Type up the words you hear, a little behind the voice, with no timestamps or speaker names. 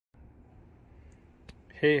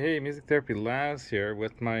Hey, Music Therapy Laz here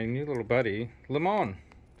with my new little buddy, Limón.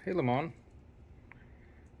 Hey, Limón.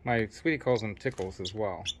 My sweetie calls him Tickles as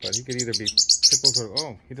well, but he could either be Tickles or,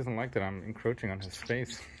 oh, he doesn't like that I'm encroaching on his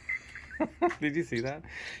space. Did you see that?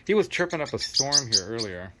 He was chirping up a storm here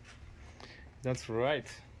earlier. That's right.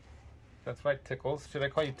 That's right, Tickles. Should I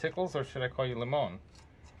call you Tickles or should I call you Limón?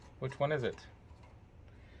 Which one is it?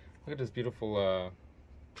 Look at this beautiful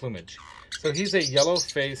plumage. So he's a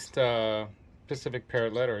yellow-faced Pacific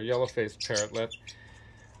parrotlet, or yellow-faced parrotlet,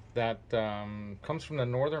 that comes from the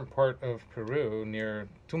northern part of Peru near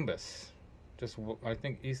Tumbes, just I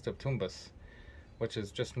think east of Tumbes, which is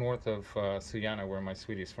just north of Sullana, where my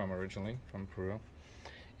sweetie's from originally, from Peru.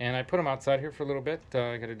 And I put him outside here for a little bit.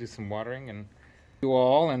 I got to do some watering and you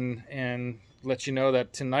all, and let you know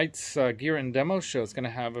that tonight's Gear and Demo show is going to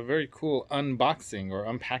have a very cool unboxing or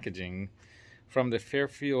unpackaging from the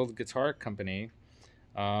Fairfield Guitar Company.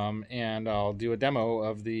 And I'll do a demo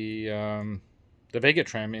of the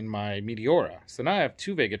Vega-Trem in my Meteora. So now I have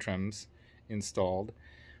two Vega-Trems installed.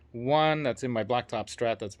 One that's in my blacktop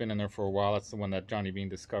Strat that's been in there for a while. That's the one that Johnny Bean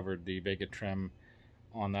discovered the Vega-Trem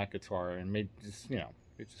on that guitar and made just, it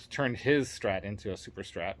just turned his Strat into a super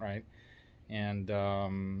Strat, right? And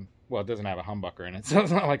well, it doesn't have a humbucker in it, so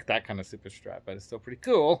it's not like that kind of super Strat, but it's still pretty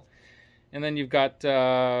cool. And then you've got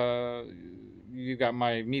my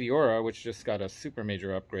Meteora, which just got a super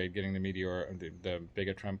major upgrade, getting the Meteora, the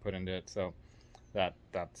Vega-Trem put into it. So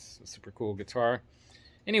that's a super cool guitar.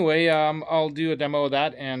 Anyway, I'll do a demo of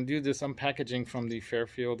that and do this unpackaging from the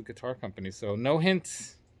Fairfield Guitar Company. So no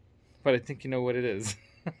hints, but I think you know what it is.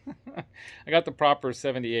 I got the proper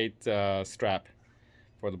 78 strap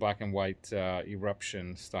for the black and white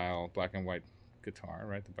eruption style black and white guitar,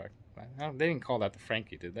 right? The back. They didn't call that the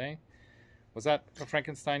Frankie, did they? Was that a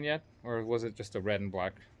Frankenstein yet? Or was it just a red and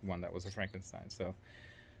black one that was a Frankenstein? So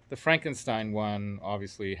the Frankenstein one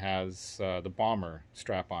obviously has the bomber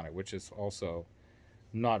strap on it, which is also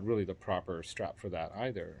not really the proper strap for that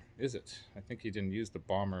either, is it? I think he didn't use the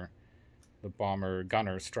bomber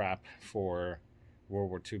gunner strap for World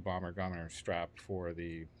War II bomber gunner strap for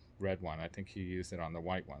the red one. I think he used it on the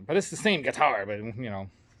white one. But it's the same guitar, but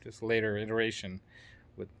just later iteration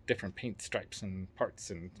with different paint stripes and parts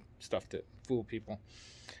and stuff to fool people.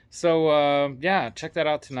 So yeah, check that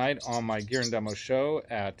out tonight on my Gear and Demo show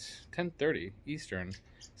at 10:30 Eastern,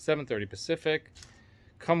 7:30 Pacific.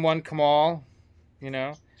 Come one, come all.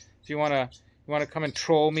 If you wanna come and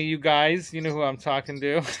troll me, you guys, you know who I'm talking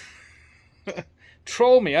to.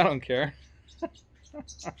 Troll me, I don't care.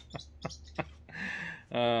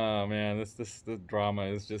 Oh man, this drama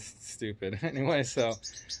is just stupid. Anyway, so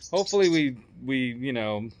hopefully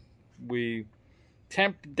we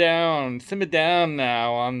simmer down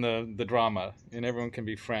now on the drama, and everyone can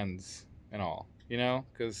be friends and all,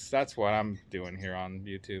 because that's what I'm doing here on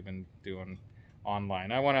YouTube and doing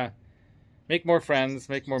online. I want to make more friends,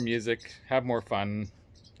 make more music, have more fun,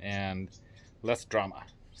 and less drama.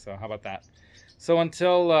 So how about that? So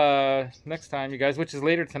until next time, you guys, which is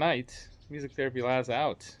later tonight, Music Therapy Laz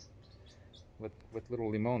out with little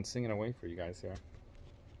Limón singing away for you guys here.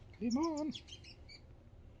 Limón,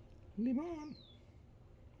 Limón.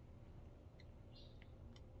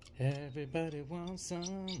 Everybody wants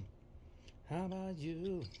some. How about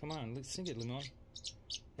you? Come on, let's sing it, Limón.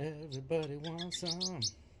 Everybody wants some.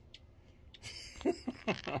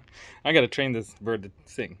 I gotta train this bird to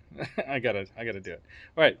sing. I gotta do it.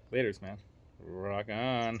 All right, laters, man. Rock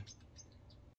on.